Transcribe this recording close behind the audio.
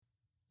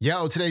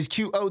Yo, today's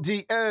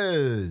QOD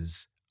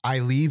is I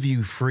leave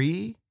you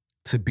free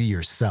to be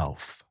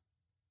yourself.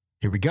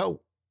 Here we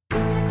go.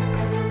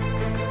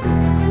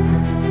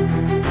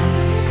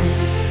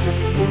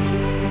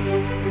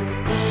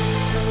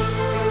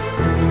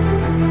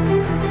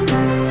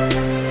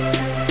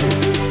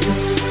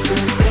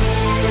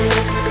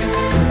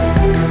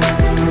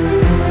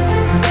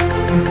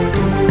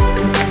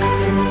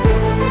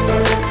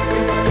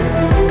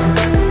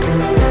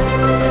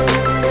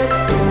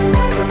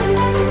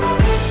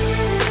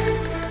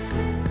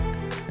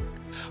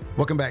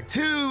 Welcome back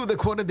to the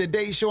Quote of the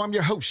Day Show. I'm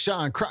your host,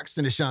 Sean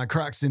Croxton of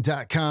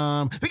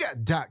SeanCroxton.com. We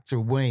got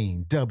Dr.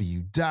 Wayne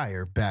W.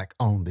 Dyer back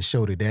on the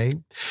show today.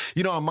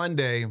 You know, on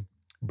Monday,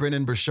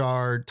 Brennan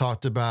Burchard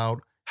talked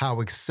about how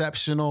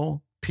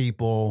exceptional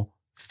people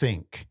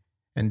think.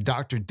 And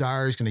Dr.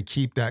 Dyer is going to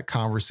keep that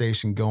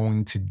conversation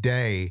going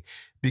today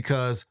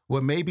because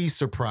what may be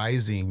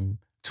surprising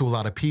to a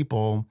lot of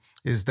people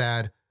is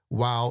that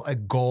while a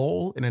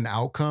goal and an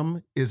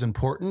outcome is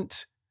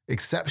important,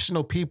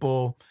 exceptional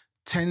people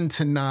tend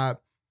to not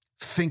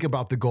think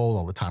about the goal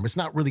all the time. It's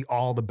not really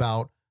all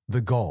about the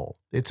goal.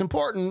 It's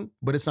important,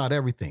 but it's not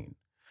everything.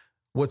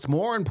 What's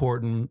more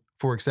important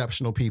for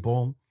exceptional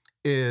people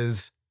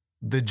is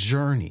the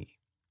journey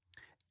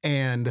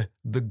and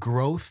the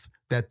growth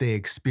that they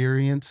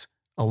experience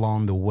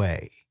along the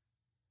way.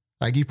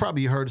 Like you've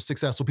probably heard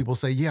successful people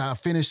say, yeah, I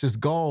finished this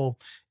goal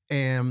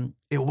and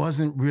it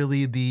wasn't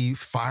really the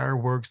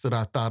fireworks that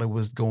I thought it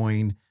was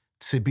going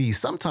to be.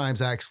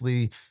 Sometimes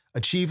actually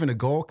achieving a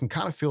goal can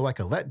kind of feel like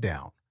a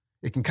letdown.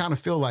 It can kind of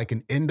feel like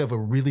an end of a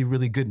really,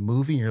 really good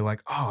movie. And you're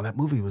like, oh, that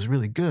movie was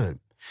really good.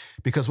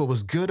 Because what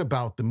was good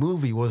about the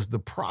movie was the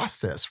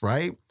process,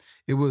 right?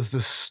 It was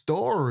the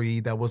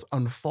story that was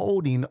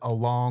unfolding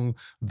along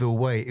the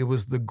way. It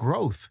was the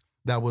growth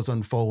that was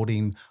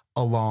unfolding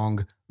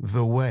along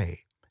the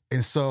way.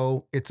 And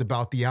so it's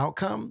about the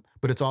outcome,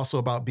 but it's also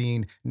about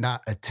being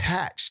not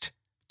attached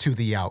to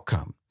the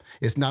outcome.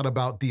 It's not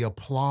about the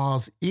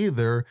applause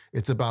either.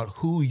 It's about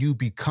who you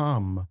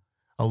become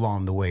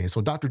along the way. And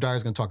so Dr. Dyer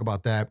is going to talk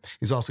about that.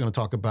 He's also going to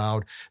talk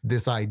about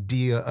this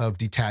idea of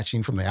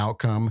detaching from the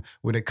outcome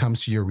when it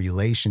comes to your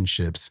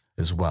relationships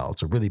as well.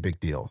 It's a really big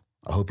deal.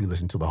 I hope you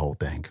listen to the whole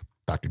thing.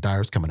 Dr.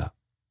 Dyer is coming up.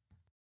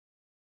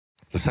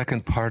 The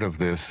second part of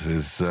this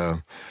is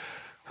the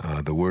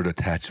word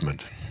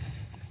attachment.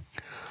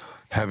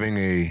 Having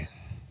a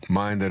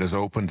mind that is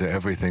open to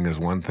everything is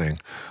one thing,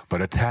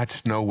 but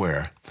attached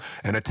nowhere.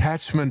 And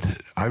attachment,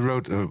 I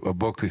wrote a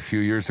book a few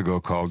years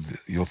ago called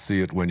You'll See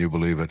It When You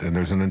Believe It, and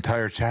there's an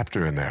entire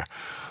chapter in there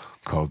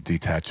called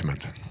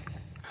Detachment.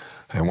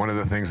 And one of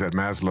the things that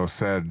Maslow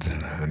said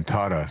and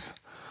taught us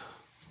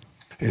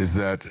is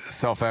that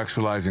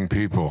self-actualizing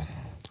people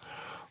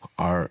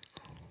are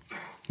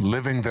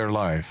living their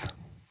life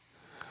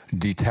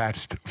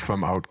detached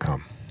from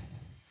outcome.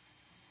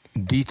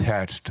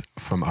 Detached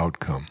from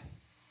outcome.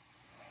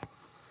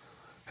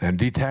 And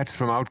detached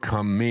from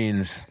outcome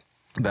means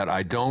that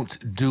I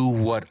don't do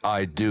what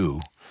I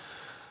do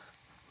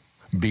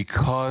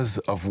because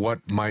of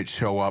what might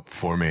show up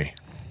for me.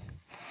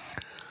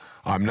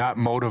 I'm not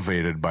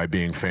motivated by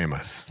being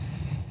famous.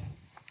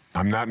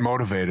 I'm not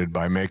motivated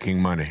by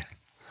making money.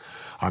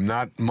 I'm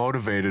not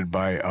motivated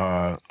by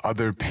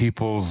other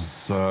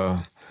people's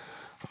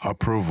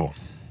approval.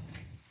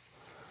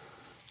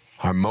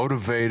 I'm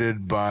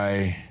motivated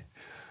by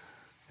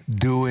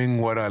doing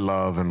what I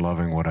love and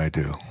loving what I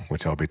do,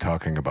 which I'll be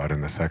talking about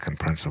in the second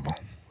principle.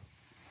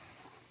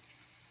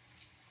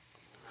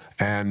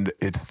 And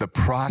it's the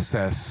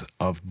process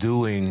of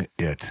doing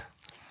it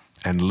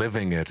and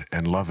living it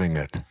and loving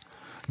it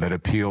that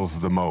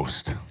appeals the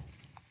most.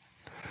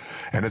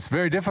 And it's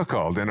very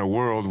difficult in a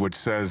world which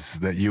says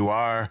that you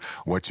are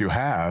what you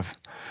have,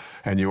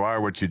 and you are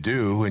what you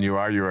do, and you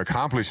are your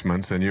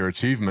accomplishments and your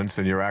achievements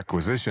and your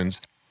acquisitions.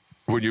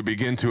 When you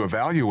begin to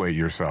evaluate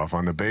yourself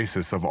on the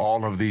basis of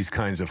all of these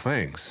kinds of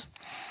things,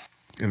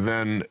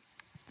 then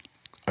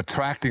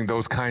attracting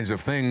those kinds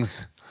of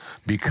things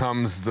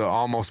becomes the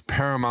almost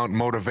paramount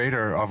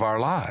motivator of our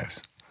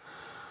lives.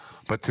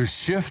 But to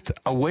shift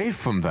away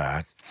from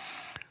that,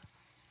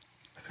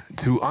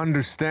 to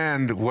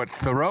understand what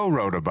Thoreau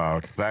wrote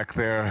about back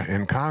there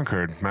in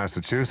Concord,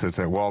 Massachusetts,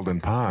 at Walden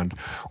Pond,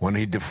 when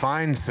he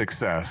defined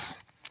success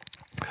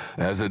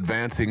as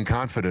advancing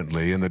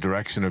confidently in the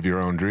direction of your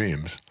own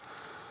dreams,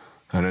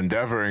 and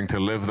endeavoring to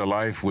live the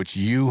life which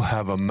you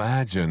have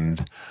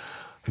imagined,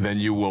 then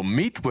you will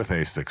meet with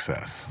a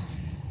success,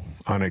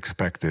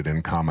 unexpected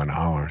in common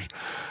hours.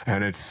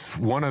 And it's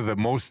one of the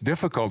most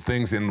difficult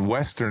things in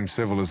Western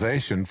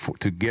civilization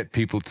to get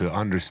people to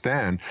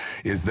understand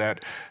is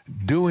that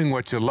doing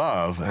what you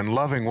love and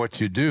loving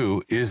what you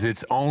do is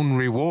its own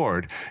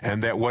reward,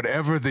 and that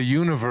whatever the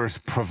universe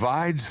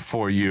provides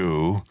for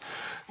you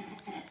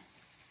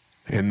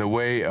in the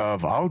way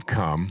of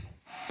outcome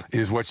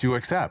is what you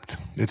accept.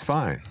 It's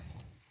fine.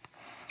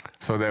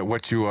 So that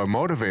what you are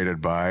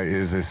motivated by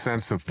is a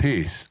sense of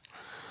peace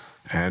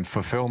and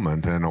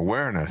fulfillment and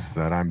awareness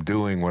that I'm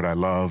doing what I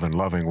love and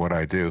loving what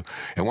I do.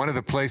 And one of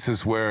the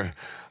places where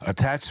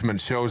attachment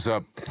shows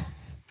up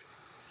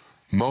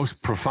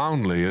most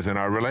profoundly is in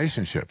our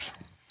relationships.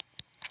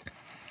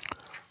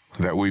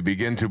 That we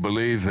begin to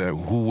believe that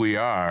who we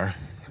are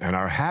and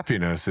our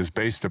happiness is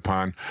based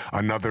upon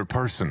another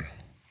person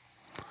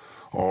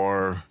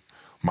or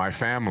my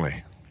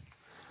family.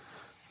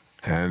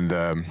 And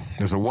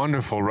there's a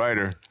wonderful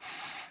writer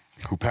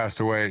who passed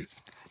away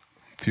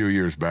a few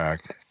years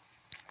back.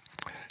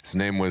 His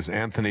name was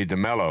Anthony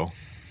DeMello,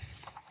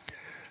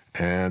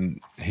 and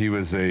he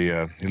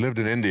lived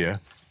in India,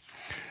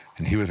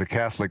 and he was a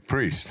Catholic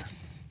priest.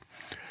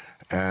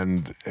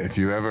 And if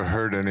you ever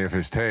heard any of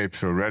his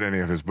tapes or read any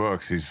of his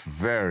books, he's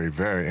very,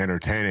 very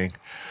entertaining,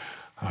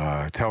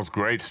 tells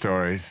great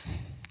stories.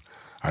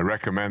 I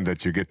recommend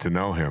that you get to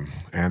know him,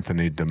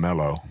 Anthony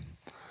DeMello,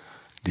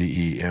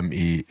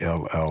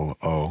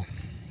 D-E-M-E-L-L-O,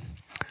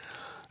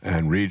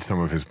 and read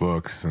some of his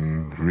books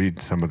and read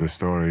some of the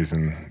stories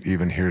and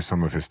even hear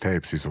some of his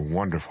tapes. He's a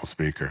wonderful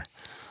speaker,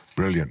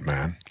 brilliant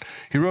man.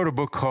 He wrote a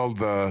book called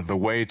The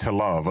Way to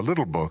Love, a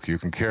little book. You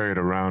can carry it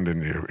around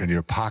in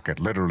your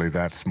pocket, literally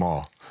that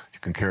small. You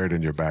can carry it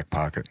in your back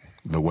pocket,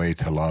 The Way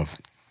to Love.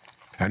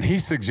 And he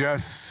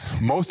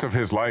suggests most of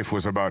his life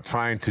was about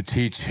trying to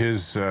teach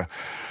his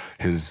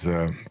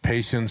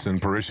patients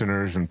and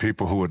parishioners and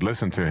people who would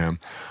listen to him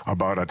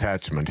about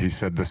attachment. He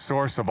said the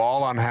source of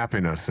all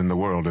unhappiness in the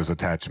world is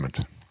attachment.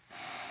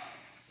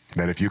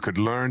 That if you could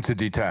learn to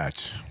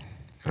detach,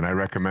 and I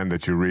recommend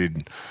that you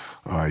read,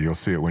 you'll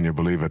see it when you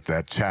believe it,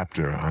 that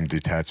chapter on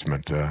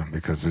detachment,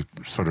 because it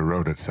sort of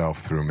wrote itself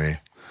through me.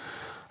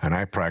 And I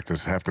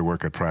have to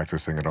work at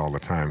practicing it all the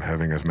time,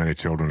 having as many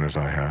children as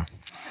I have,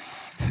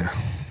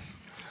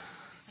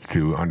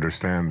 to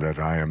understand that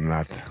I am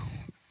not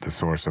the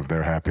source of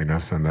their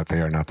happiness and that they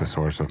are not the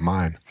source of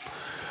mine.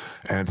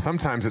 And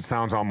sometimes it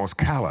sounds almost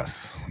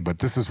callous, but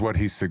this is what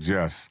he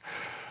suggests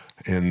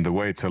in The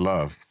Way to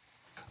Love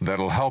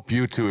that'll help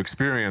you to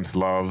experience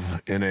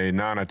love in a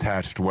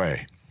non-attached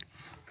way.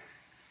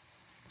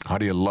 How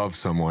do you love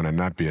someone and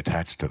not be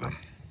attached to them?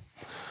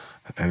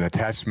 And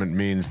attachment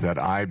means that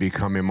I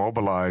become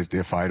immobilized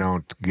if I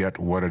don't get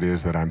what it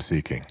is that I'm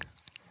seeking.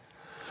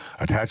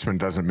 Attachment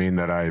doesn't mean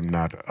that I'm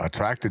not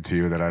attracted to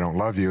you, that I don't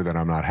love you, that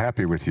I'm not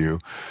happy with you,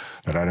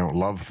 that I don't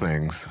love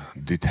things.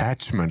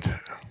 Detachment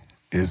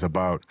is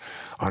about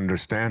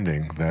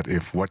understanding that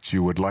if what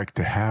you would like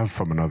to have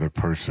from another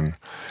person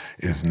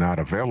is not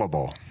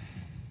available,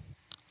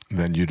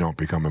 then you don't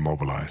become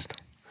immobilized.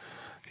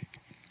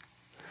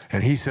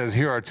 And he says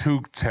here are two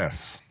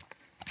tests.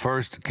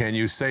 First, can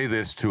you say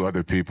this to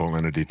other people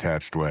in a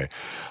detached way?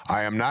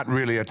 I am not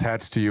really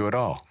attached to you at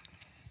all.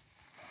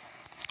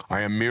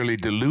 I am merely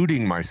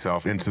deluding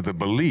myself into the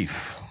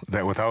belief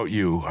that without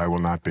you, I will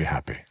not be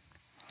happy.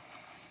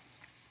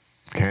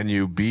 Can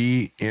you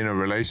be in a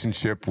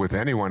relationship with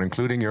anyone,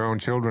 including your own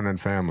children and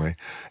family,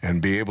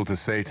 and be able to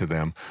say to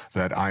them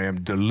that I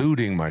am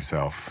deluding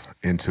myself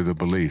into the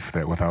belief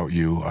that without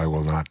you, I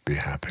will not be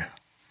happy?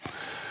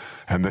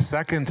 And the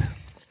second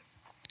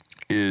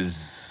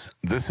is,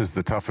 this is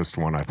the toughest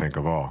one, I think,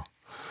 of all.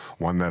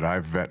 One that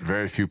I've met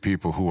very few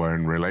people who are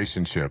in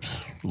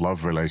relationships,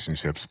 love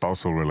relationships,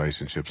 spousal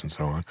relationships, and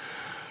so on,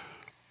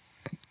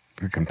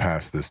 who can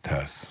pass this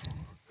test.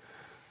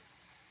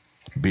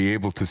 Be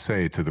able to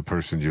say to the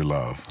person you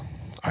love,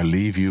 I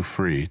leave you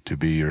free to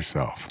be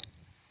yourself,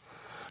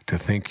 to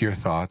think your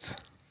thoughts,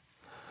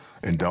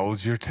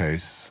 indulge your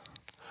tastes,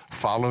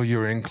 follow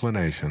your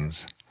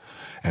inclinations,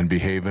 and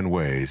behave in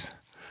ways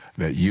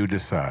that you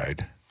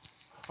decide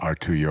are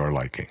to your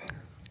liking.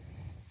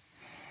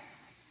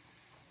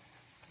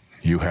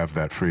 You have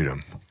that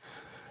freedom,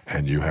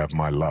 and you have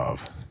my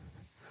love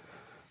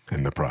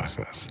in the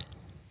process.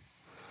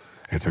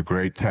 It's a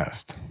great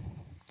test,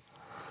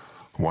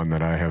 one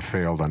that I have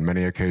failed on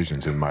many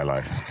occasions in my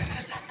life,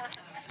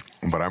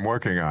 but I'm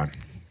working on.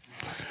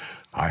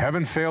 I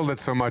haven't failed it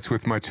so much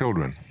with my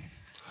children.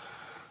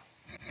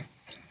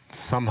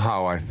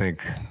 Somehow I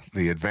think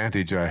the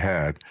advantage I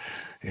had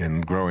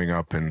in growing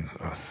up in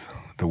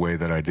the way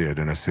that I did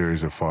in a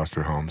series of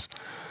foster homes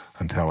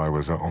until I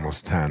was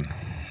almost 10,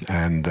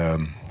 and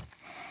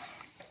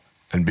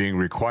being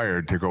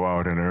required to go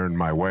out and earn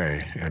my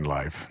way in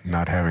life,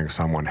 not having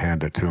someone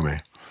hand it to me.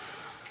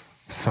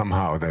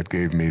 Somehow that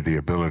gave me the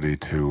ability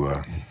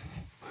to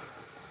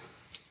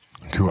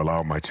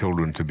allow my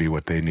children to be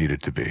what they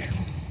needed to be,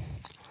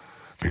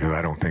 because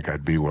I don't think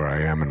I'd be where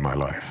I am in my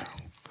life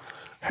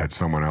had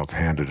someone else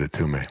handed it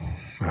to me.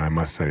 And I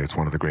must say it's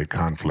one of the great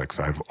conflicts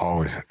I've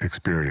always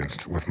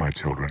experienced with my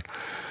children,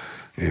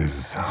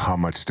 is how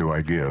much do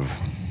I give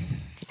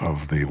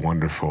of the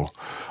wonderful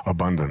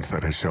abundance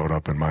that has showed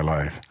up in my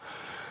life,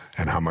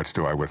 and how much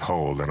do I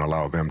withhold and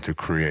allow them to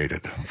create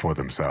it for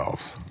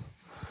themselves.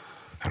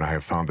 And I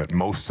have found that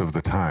most of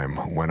the time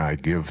when I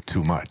give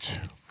too much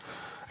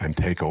and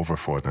take over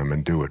for them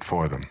and do it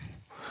for them,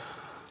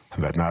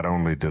 that not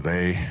only do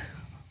they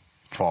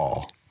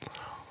fall,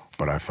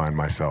 but I find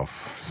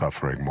myself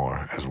suffering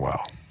more as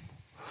well.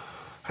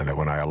 and that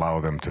when I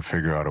allow them to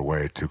figure out a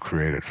way to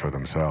create it for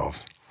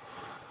themselves,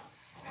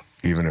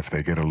 even if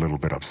they get a little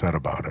bit upset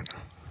about it,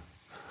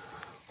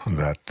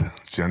 that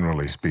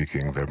generally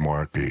speaking, they're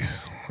more at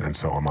peace, and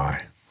so am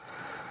I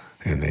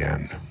in the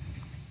end.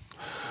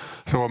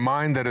 So a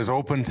mind that is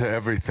open to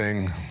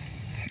everything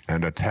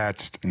and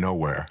attached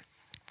nowhere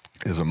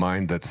is a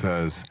mind that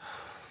says,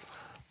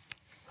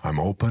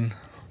 I'm open,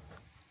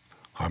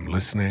 I'm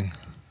listening,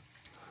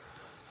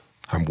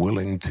 I'm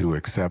willing to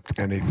accept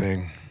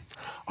anything.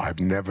 I've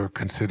never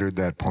considered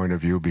that point of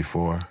view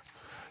before.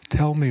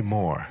 Tell me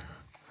more.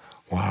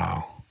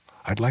 Wow,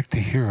 I'd like to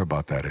hear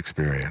about that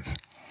experience.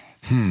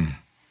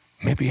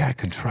 Maybe I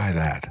can try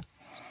that.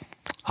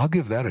 I'll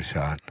give that a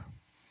shot.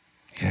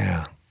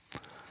 Yeah,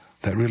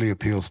 that really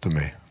appeals to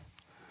me.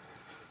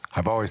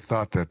 I've always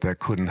thought that that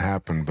couldn't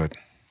happen, but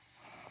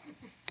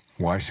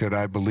why should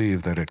I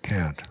believe that it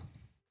can't?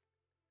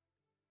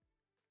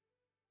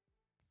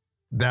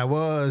 That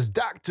was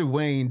Dr.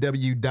 Wayne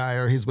W.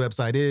 Dyer. His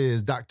website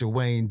is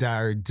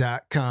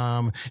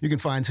drwaynedyer.com. You can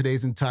find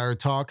today's entire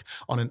talk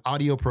on an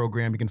audio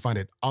program. You can find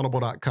it at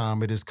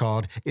audible.com. It is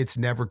called It's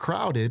Never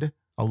Crowded,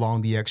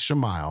 Along the Extra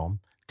Mile,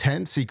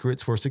 10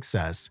 Secrets for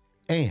Success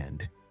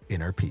and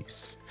Inner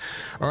Peace.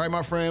 All right,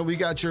 my friend, we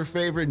got your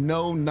favorite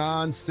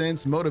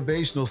no-nonsense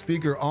motivational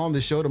speaker on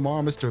the show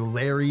tomorrow. Mr.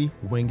 Larry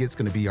Wingett's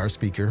going to be our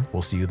speaker.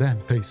 We'll see you then.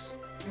 Peace.